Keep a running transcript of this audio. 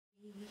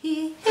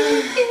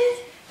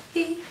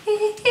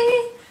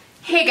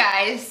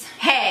guys.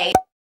 Hey.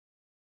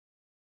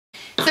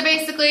 So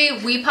basically,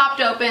 we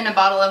popped open a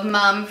bottle of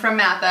Mum from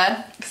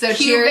Matha. So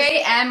cheers.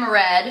 Cuvée M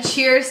Red.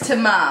 Cheers to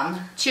Mum.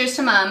 Cheers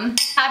to Mum.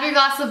 Have your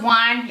glass of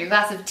wine, your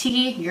glass of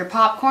tea, your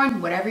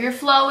popcorn, whatever your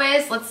flow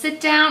is. Let's sit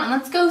down and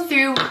let's go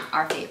through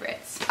our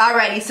favorites.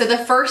 Alrighty, so the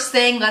first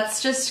thing,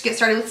 let's just get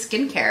started with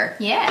skincare.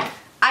 Yeah.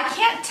 I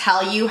can't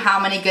tell you how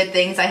many good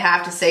things I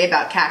have to say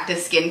about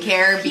Cactus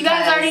Skincare because you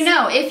guys already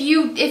know. If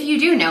you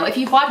do know, if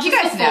you've watched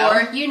us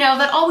before, you know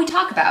that all we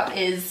talk about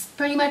is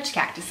pretty much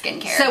Cactus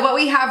Skincare. So what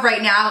we have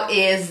right now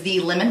is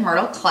the Lemon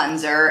Myrtle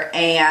Cleanser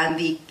and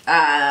the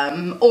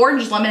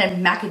Orange Lemon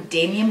and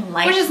Macadamium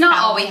Light. Which is not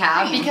all we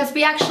have, because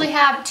we actually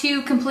have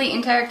 2 complete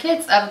entire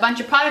kits of a bunch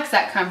of products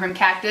that come from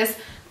Cactus,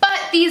 but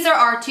these are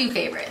our 2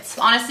 favorites.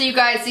 Honestly, you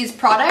guys, these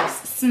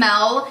products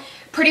smell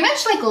pretty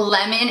much like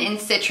lemon and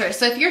citrus.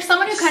 So if you're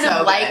someone who kind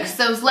of likes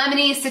those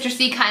lemony,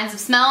 citrusy kinds of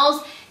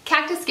smells,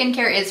 Cactus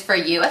Skincare is for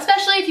you,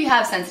 especially if you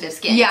have sensitive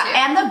skin. Yeah, too.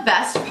 and the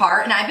best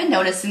part, and I've been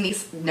noticing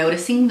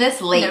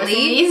this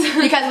lately,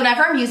 because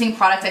whenever I'm using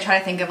products, I try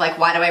to think of like,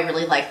 why do I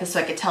really like this,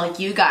 so I could tell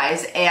you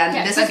guys.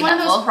 And this is one of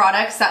those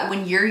products that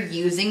when you're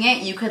using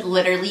it, you could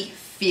literally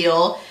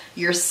feel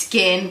your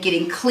skin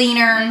getting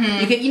cleaner.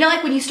 You could, you know,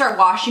 like when you start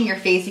washing your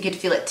face, you could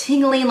feel it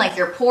tingling, like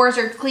your pores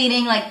are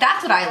cleaning. Like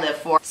that's what I live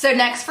for. So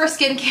next for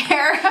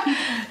skincare,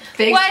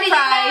 big surprise,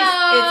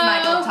 it's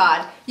Michael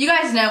Todd. You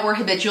guys know we're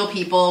habitual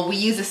people. We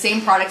use the same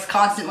products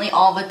constantly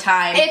all the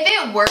time. If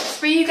it works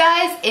for you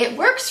guys, it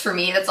works for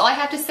me. That's all I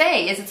have to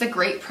say, is it's a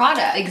great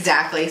product.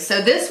 Exactly.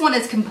 So this one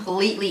is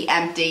completely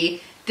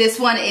empty. This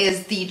one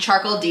is the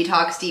Charcoal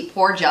Detox Deep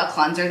Pore Gel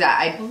Cleanser that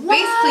I basically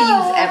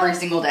use every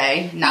single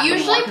day.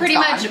 Usually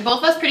both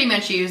of us pretty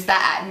much use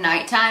that at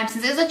nighttime.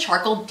 Since it's a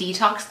charcoal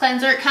detox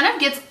cleanser, it kind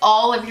of gets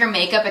all of your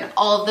makeup and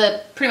all of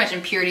the pretty much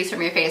impurities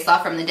from your face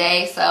off from the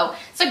day. So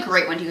it's a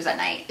great one to use at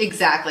night.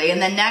 Exactly.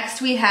 And then next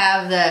we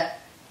have the,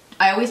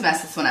 I always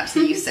mess this one up, so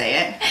you say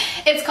it.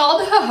 It's called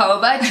the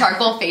Jojoba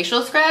Charcoal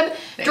Facial Scrub.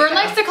 Jordan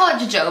likes to call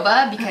it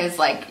jojoba because,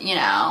 like, you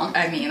know.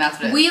 I mean, that's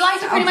what it we like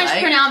to pretty much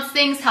like. pronounce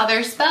things how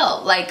they're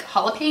spelled. Like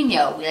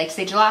jalapeno, we like to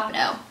say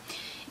jalapeno.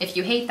 If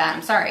you hate that,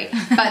 I'm sorry.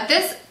 But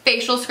this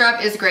facial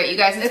scrub is great, you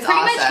guys. It's pretty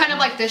much kind of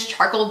like this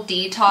charcoal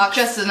detox.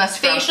 Just in a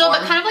scrub facial, form.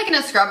 but kind of like in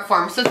a scrub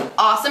form. So it's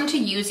awesome to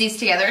use these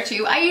together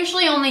too. I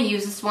usually only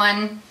use this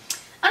one,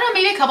 I don't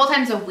know, maybe a couple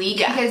times a week,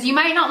 because you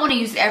might not want to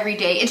use it every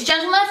day. It's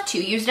gentle enough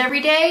to use it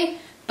every day,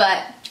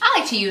 but I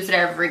like to use it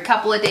every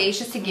couple of days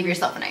just to give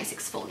yourself a nice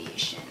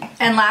exfoliation.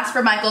 And last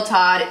for Michael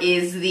Todd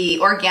is the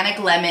Organic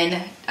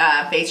Lemon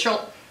facial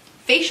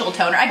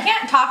toner. I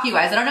can't talk, you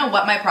guys. I don't know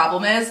what my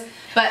problem is,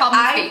 but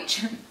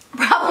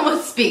problem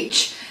with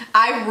speech.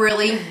 I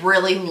really,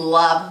 really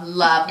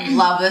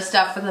love this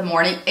stuff for the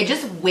morning. It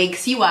just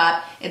wakes you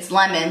up. It's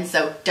lemon,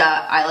 so duh,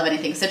 I love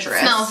anything citrus.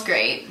 Smells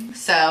great.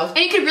 So, and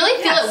you can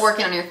really feel it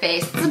working on your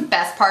face. It's the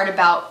best part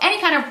about any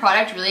kind of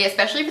product, really,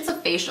 especially if it's a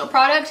facial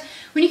product.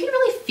 When you can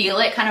really feel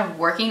it kind of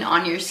working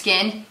on your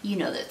skin, you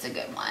know that it's a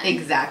good one.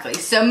 Exactly.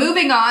 So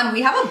moving on,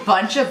 we have a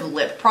bunch of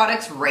lip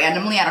products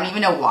randomly. I don't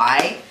even know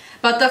why.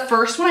 But the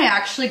first one I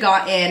actually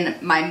got in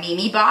my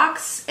Mimi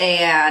box,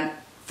 and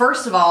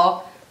first of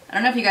all, I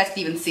don't know if you guys can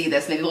even see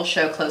this, maybe we'll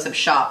show close-up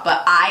shop,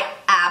 but I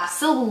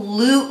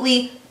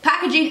absolutely,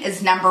 packaging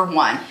is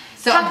 #1.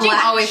 So packaging a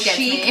black always gets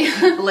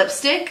chic me.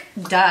 lipstick,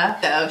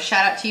 duh. So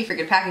shout out to you for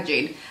good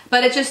packaging.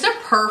 But it's just a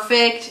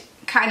perfect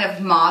kind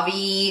of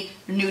mauve-y,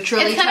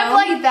 neutrally It's kind of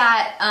like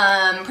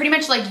that, pretty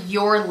much like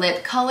your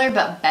lip color,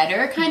 but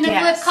better kind of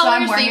lip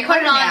color. So you put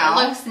it on,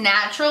 it looks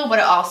natural, but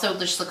it also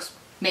just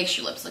makes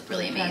your lips look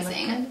really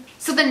amazing.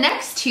 So the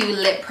next 2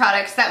 lip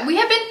products that we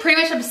have been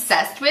pretty much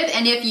obsessed with,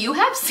 and if you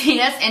have seen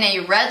us in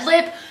a red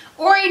lip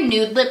or a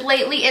nude lip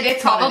lately,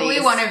 it's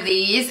probably one of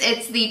these.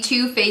 It's the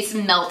Too Faced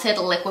Melted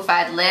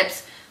Liquefied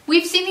Lips.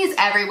 We've seen these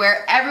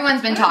everywhere.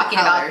 Everyone's been talking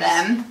about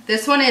them.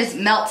 This one is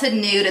Melted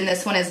Nude and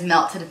this one is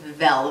Melted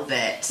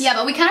Velvet. Yeah,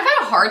 but we kind of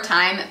had a hard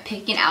time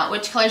picking out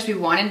which colors we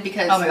wanted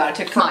because, oh my god, it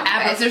took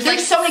forever. There's like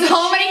so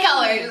many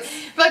colors.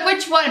 We're like,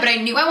 which one? But I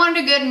knew I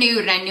wanted a good nude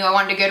and I knew I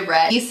wanted a good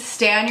red. These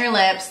stay on your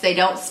lips, they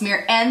don't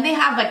smear, and they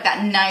have like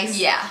that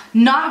nice,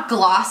 not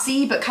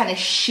glossy, but kind of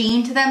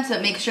sheen to them, so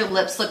it makes your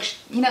lips look,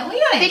 you know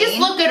what I mean? They just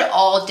look good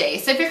all day.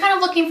 So if you're kind of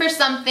looking for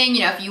something,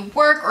 you know, if you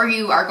work or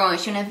you are going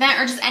to an event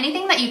or just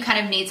anything that you kind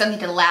of need something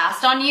to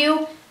last on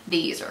you,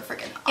 these are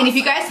freaking awesome. And if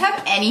you guys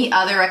have any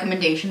other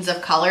recommendations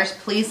of colors,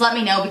 please let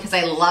me know, because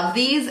I love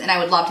these and I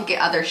would love to get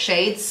other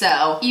shades.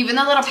 So even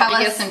though that'll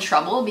probably get us in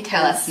trouble, because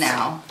tell us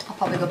now. I'll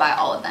probably go buy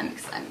all of them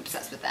because I'm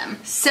obsessed with them.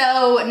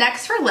 So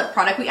next for lip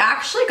product, we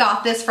actually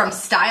got this from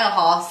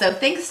StyleHaul. So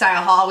thanks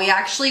StyleHaul. We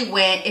actually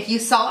went, if you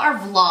saw our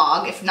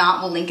vlog, if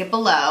not, we'll link it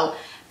below.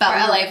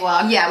 Our LA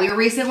vlog. Yeah, we were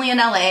recently in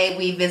LA.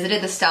 We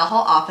visited the StyleHaul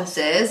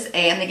offices,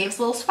 and they gave us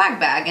a little swag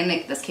bag,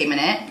 and this came in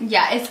it.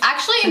 Yeah, it's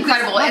actually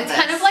incredible. It's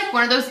kind of like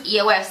one of those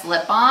EOS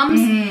lip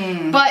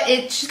balms, but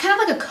it's just kind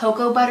of like a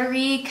cocoa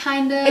buttery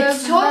kind of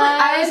It's totally,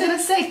 I was going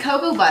to say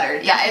cocoa butter.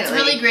 Yeah, definitely. It's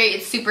really great.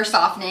 It's super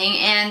softening,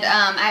 and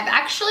I've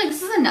actually,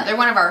 this is another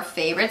one of our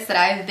favorites that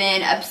I've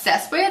been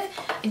obsessed with.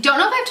 I don't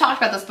know if I've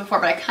talked about this before,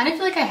 but I kind of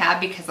feel like I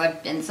have because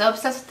I've been so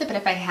obsessed with it, but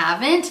if I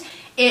haven't,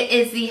 it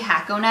is the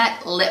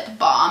Haconut lip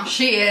balm.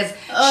 She is.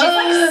 She's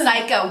like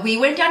psycho. We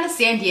went down to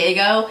San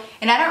Diego,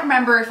 and I don't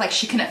remember if like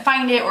she couldn't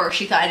find it or if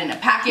she thought I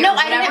didn't pack it. No, or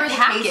whatever I didn't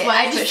pack it.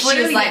 I just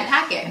literally didn't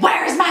pack it.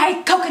 Where's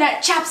my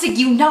coconut chapstick?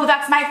 You know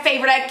that's my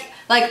favorite.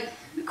 Like,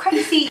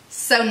 crazy.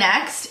 So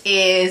next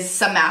is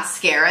some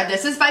mascara.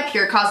 This is by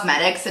PUR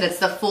Cosmetics, and it's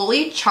the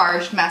fully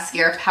charged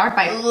mascara powered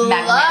by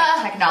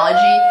magnetic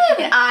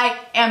technology. And I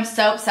am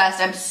so obsessed.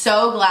 I'm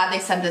so glad they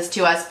sent this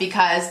to us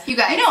because you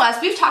guys, you know us,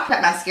 we've talked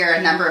about mascara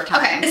a number of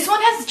times. Okay. This one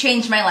has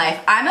changed my life.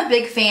 I'm a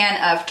big fan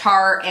of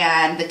Tarte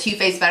and the Too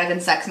Faced Better Than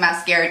Sex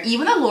mascara, and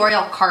even the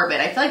L'Oreal Carbon.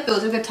 I feel like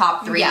those are the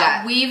top three.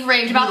 Yeah, we've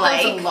raved about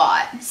those a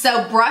lot.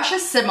 So brush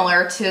is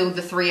similar to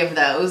the three of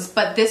those,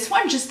 but this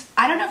one just,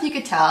 I don't know if you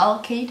could tell.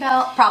 Can you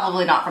tell?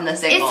 Probably not from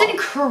this angle. It's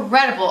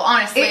incredible,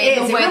 honestly,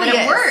 the way that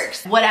it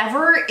works.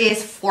 Whatever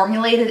is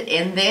formulated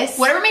in this,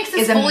 whatever makes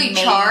this fully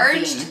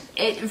charged,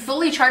 it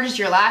fully charges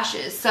your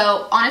lashes.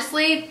 So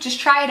honestly, just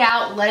try it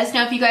out. Let us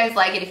know if you guys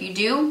like it. If you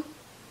do,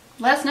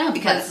 let us know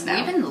because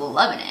we've been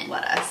loving it.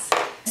 Let us.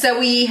 So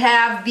we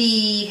have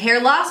the hair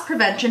loss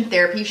prevention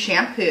therapy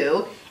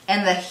shampoo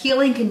and the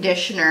healing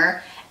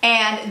conditioner.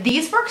 And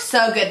these work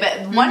so good,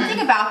 but one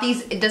thing about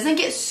these, it doesn't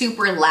get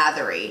super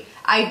lathery.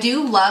 I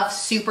do love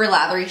super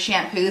lathery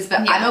shampoos,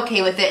 but I'm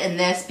okay with it in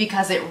this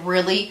because it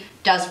really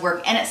does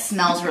work and it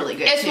smells really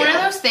good It's too. One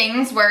of those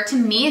things where, to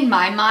me, in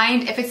my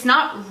mind, if it's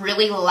not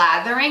really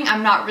lathering,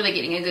 I'm not really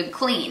getting a good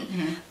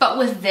clean. But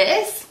with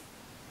this,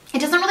 it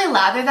doesn't really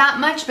lather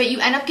that much, but you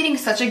end up getting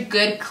such a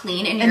good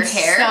clean in your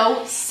hair.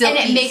 So silky,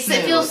 and it makes smooth.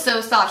 it feel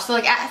so soft. So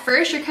like at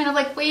first you're kind of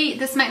like, wait,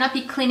 this might not be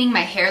cleaning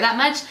my hair that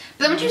much.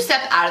 But then once you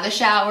step out of the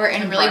shower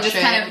and really just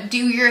kind of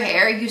do your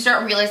hair, you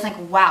start realizing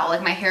like, wow,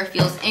 like my hair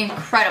feels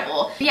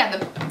incredible. But yeah,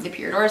 the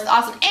Purador is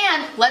awesome.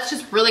 And let's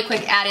just really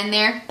quick add in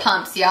there,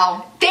 pumps,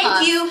 y'all.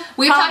 Thank you.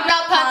 We've talked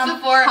about pumps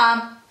before.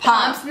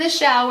 Pumps in the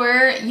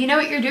shower. You know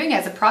what you're doing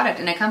as a product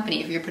in a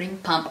company if you're putting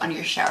pump on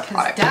your shower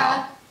product.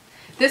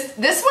 This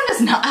one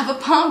does not have a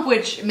pump,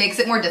 which makes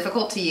it more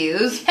difficult to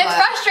use. It's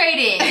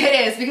frustrating.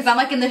 It is, because I'm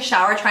like in the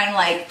shower trying to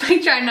like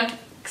trying to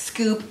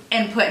scoop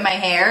and put in my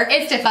hair.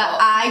 It's difficult. But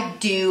I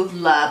do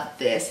love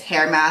this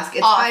hair mask.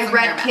 It's by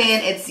Redken.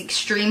 It's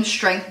Extreme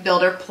Strength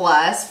Builder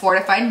Plus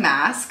Fortified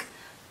Mask.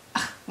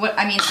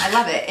 I mean, I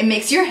love it. It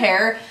makes your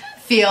hair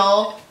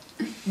feel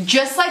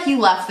just like you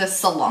left the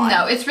salon.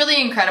 No, it's really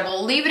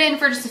incredible. Leave it in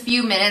for just a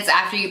few minutes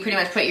after you pretty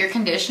much put your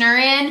conditioner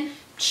in.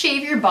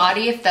 Shave your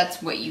body if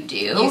that's what you do.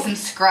 Use some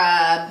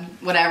scrub,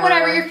 whatever.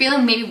 Whatever you're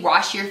feeling, maybe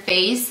wash your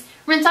face.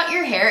 Rinse out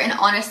your hair, and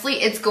honestly,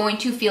 it's going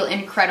to feel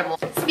incredible.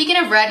 Speaking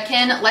of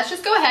Redken, let's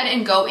just go ahead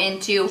and go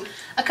into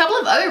a couple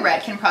of other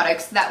Redken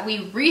products that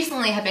we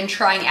recently have been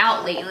trying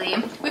out lately.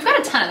 We've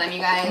got a ton of them, you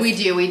guys. We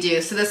do, we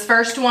do. So this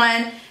first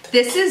one,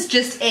 this is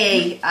just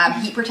a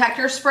heat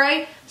protector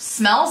spray.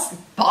 Smells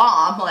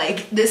bomb.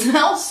 Like, this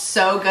smells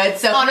so good.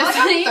 So honestly, if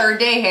you have third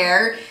day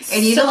hair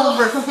and you need a little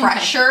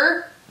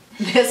refresher,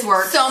 this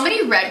works. So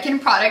many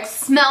Redken products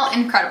smell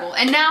incredible.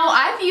 And now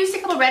I've used a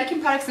couple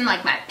Redken products in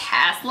like my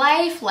past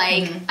life.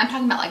 Like, I'm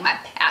talking about like my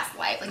past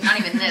life. Like, not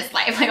even this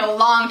life. Like a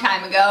long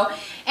time ago.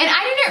 And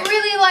I didn't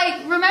really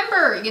like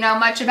remember, you know,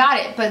 much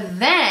about it. But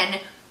then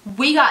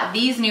we got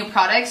these new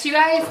products, you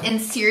guys, and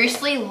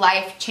seriously,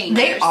 life changers.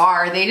 They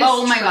are. They just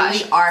oh my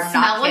gosh, are.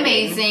 Smell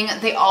amazing.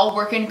 They all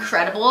work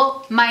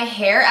incredible. My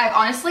hair, I've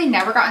honestly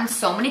never gotten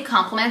so many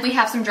compliments. We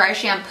have some dry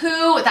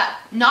shampoo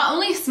that not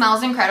only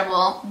smells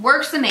incredible,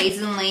 works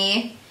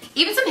amazingly.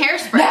 Even some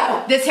hairspray.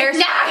 No, this hairspray.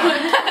 No.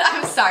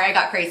 I'm sorry, I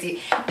got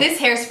crazy. This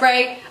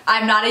hairspray,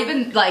 I'm not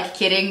even like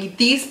kidding.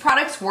 These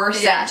products were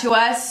sent to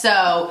us,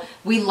 so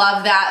we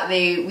love that.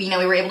 We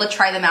were able to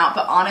try them out.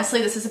 But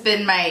honestly, this has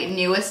been my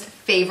newest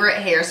favorite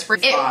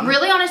hairspray. It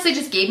really honestly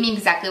just gave me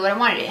exactly what I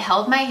wanted. It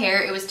held my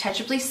hair. It was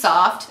touchably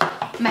soft.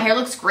 My hair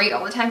looks great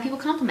all the time. People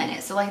compliment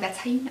it. So like, that's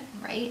how you know,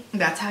 right?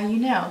 That's how you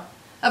know.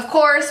 Of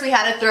course, we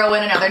had to throw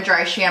in another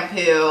dry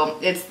shampoo.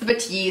 It's the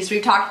Batiste.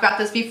 We've talked about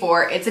this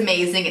before. It's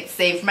amazing. It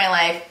saved my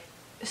life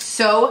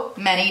so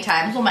many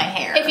times with my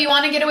hair. If you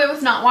want to get away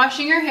with not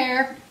washing your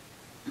hair,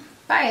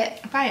 buy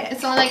it. Buy it.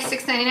 It's only like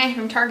 $6.99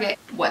 from Target.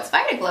 What's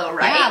Vida Glow,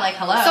 right? Yeah, like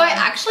hello. So I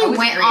actually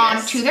went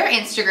on to their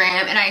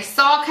Instagram and I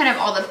saw kind of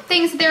all the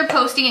things that they were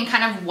posting and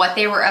kind of what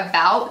they were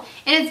about.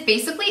 And it's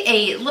basically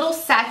a little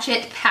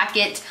sachet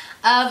packet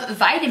of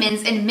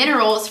vitamins and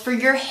minerals for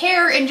your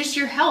hair and just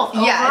your health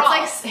overall. Yeah,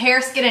 it's like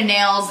hair, skin, and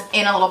nails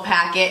in a little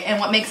packet. And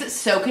what makes it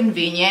so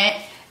convenient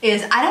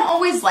is I don't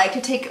always like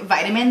to take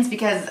vitamins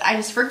because I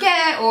just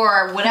forget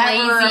or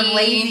whatever. I'm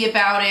lazy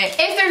about it.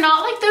 If they're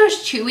not like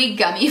those chewy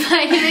gummy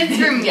vitamins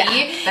for me,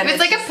 if it's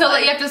like a pill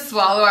that you have to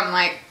swallow, I'm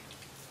like,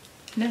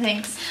 No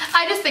thanks.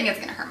 I just think it's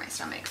gonna hurt my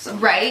stomach. So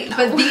right, no.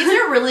 But these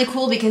are really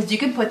cool because you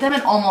can put them in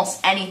almost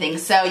anything.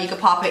 So you could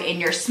pop it in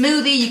your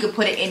smoothie, you could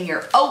put it in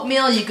your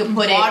oatmeal, you could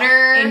put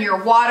it in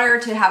your water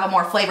to have a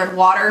more flavored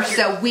water.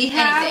 So we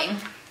have anything.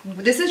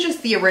 This is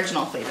just the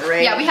original flavor,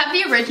 right? Yeah, we have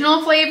the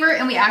original flavor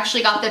and we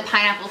actually got the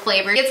pineapple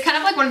flavor. It's kind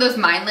of like one of those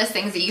mindless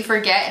things that you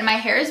forget, and my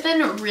hair has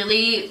been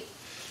really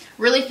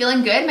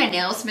feeling good. My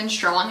nails have been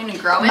strong and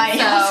growing. My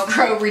nails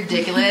grow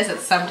ridiculous.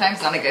 It's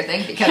sometimes not a good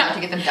thing because I have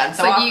to get them done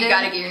so often. You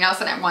gotta get your nails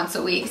done once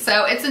a week.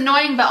 So it's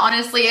annoying, but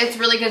honestly, it's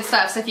really good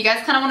stuff. So if you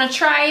guys kind of want to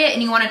try it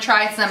and you want to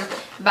try some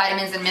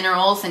vitamins and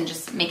minerals and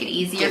just make it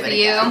easier for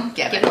you,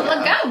 give it a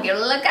look go. Give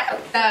it a look go.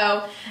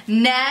 So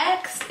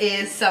next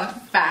is some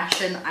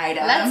fashion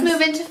items. Let's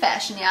move into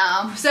fashion,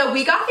 y'all. So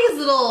we got these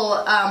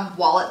little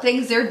wallet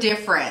things. They're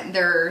different.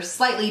 They're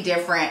slightly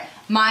different.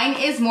 Mine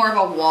is more of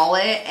a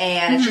wallet,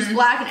 and it's just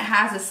black, and it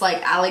has this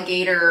like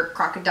alligator,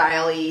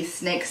 crocodile-y,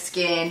 snake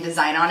skin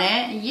design on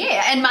it.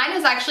 Yeah, and mine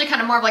is actually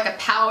kind of more of like a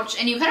pouch,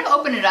 and you kind of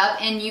open it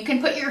up, and you can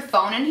put your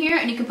phone in here,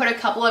 and you can put a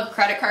couple of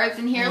credit cards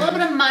in here, a little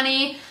bit of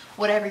money,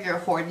 whatever you're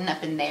hoarding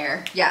up in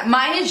there. Yeah,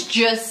 mine is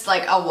just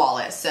like a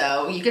wallet,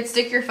 so you could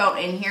stick your phone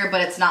in here,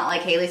 but it's not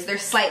like Haley's. They're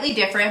slightly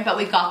different, but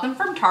we got them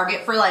from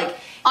Target for like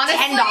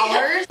honestly,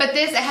 $10. But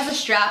this, it has a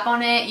strap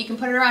on it. You can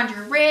put it around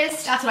your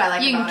wrist. That's what I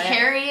like about it. You can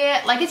carry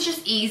it. Like, it's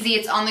just easy.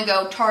 It's on the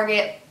go.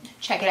 Target.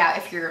 Check it out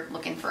if you're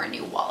looking for a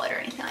new wallet or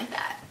anything like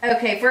that.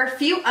 Okay, for a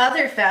few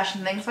other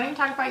fashion things, why don't you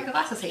talk about your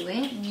glasses,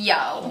 Haley?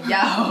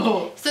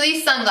 Yo. So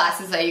these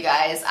sunglasses though, you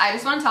guys, I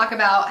just want to talk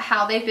about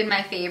how they've been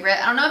my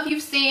favorite. I don't know if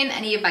you've seen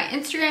any of my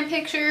Instagram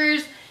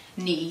pictures,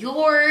 New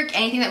York,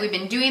 anything that we've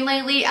been doing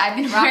lately. I've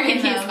been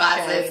wearing these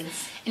glasses.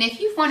 Shades. And if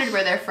you've wondered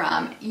where they're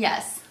from,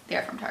 yes.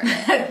 They're from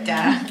Target.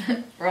 Duh.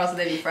 Where else would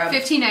they be from?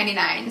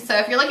 $15.99. So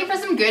if you're looking for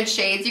some good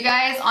shades, you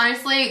guys,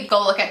 honestly,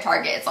 go look at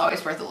Target. It's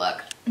always worth a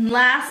look.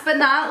 Last but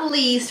not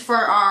least, for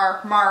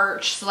our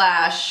March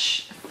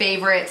slash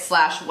favorite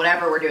slash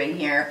whatever we're doing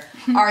here,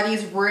 are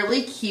these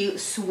really cute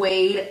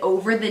suede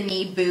over the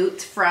knee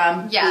boots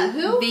from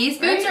BooHoo. These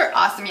boots are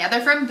awesome. Yeah,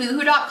 they're from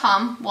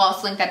BooHoo.com. We'll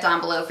also link that down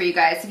below for you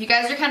guys. If you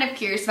guys are kind of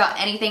curious about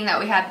anything that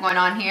we have going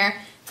on here,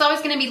 it's always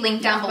going to be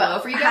linked down below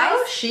for you guys.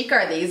 How chic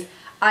are these?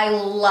 I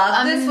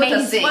love this with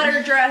a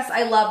sweater dress.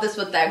 I love this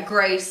with that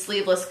gray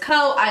sleeveless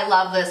coat. I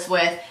love this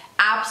with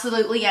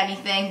absolutely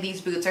anything. These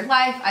boots are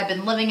life. I've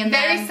been living in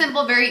them. Very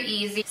simple, very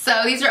easy.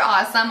 So these are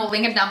awesome. We'll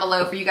link them down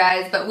below for you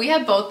guys. But we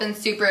have both been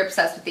super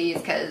obsessed with these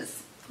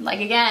because, like,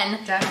 again,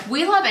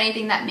 we love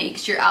anything that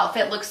makes your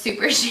outfit look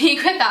super chic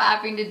without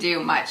having to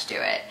do much to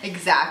it.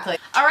 Exactly.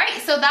 All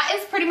right, so that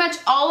is pretty much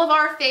all of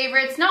our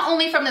favorites, not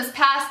only from this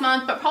past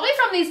month, but probably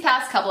from these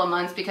past couple of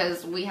months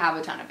because we have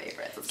a ton of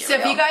favorites. So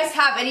if you guys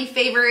have any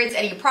favorites,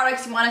 any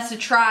products you want us to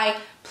try,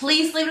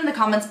 please leave it in the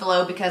comments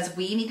below because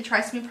we need to try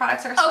some new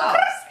products ourselves.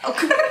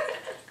 Okay.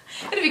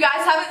 And if you guys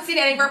haven't seen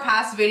any of our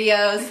past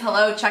videos,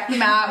 hello, check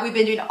them out. We've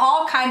been doing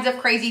all kinds of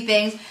crazy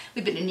things.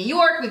 We've been in New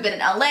York, we've been in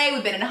LA,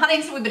 we've been in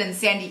Huntington, we've been in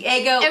San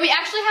Diego. And we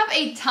actually have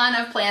a ton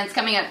of plans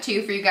coming up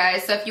too for you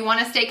guys. So if you want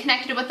to stay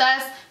connected with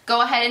us,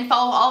 go ahead and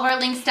follow all of our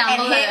links down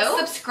below. And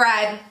hit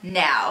subscribe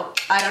now.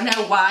 I don't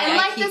know why and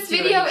like this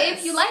video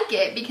if you like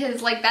it,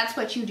 because like that's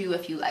what you do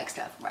if you like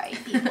stuff, right?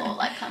 People,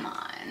 like, come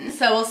on.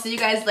 So we'll see you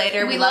guys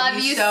later. We love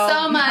you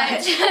so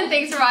much.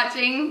 Thanks for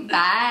watching. Bye.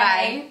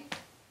 Bye.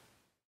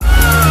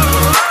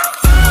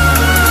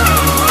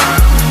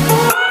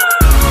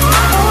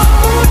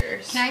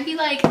 Can I be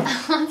like,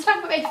 let's talk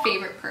about my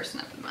favorite person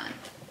of the month.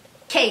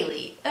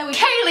 Kaylee.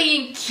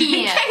 Kaylee and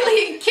Kim.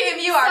 Kaylee and Kim,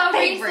 you are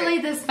favorite. Recently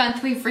this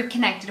month we've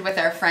reconnected with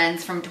our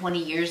friends from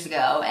 20 years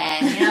ago,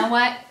 and you know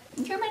what?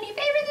 You're my new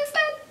favorite this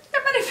month.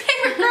 You're my new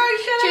favorite girl.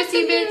 Cheers,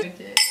 you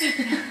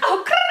bitch.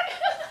 Oh,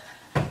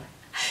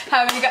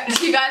 have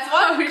you guys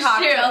watch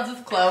Cocktails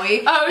with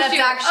Chloe? Oh, that's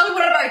actually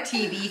one of our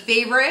TV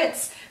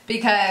favorites.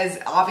 Because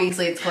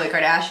obviously it's Khloe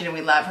Kardashian and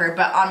we love her,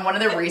 but on one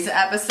of the recent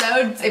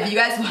episodes, if you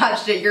guys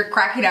watched it, you're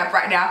cracking up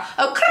right now.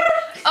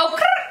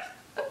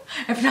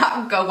 If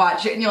not, go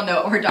watch it and you'll know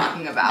what we're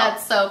talking about.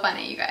 That's so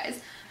funny, you guys.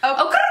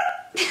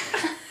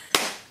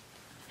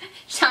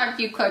 Shout out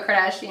to you, Khloe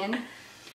Kardashian.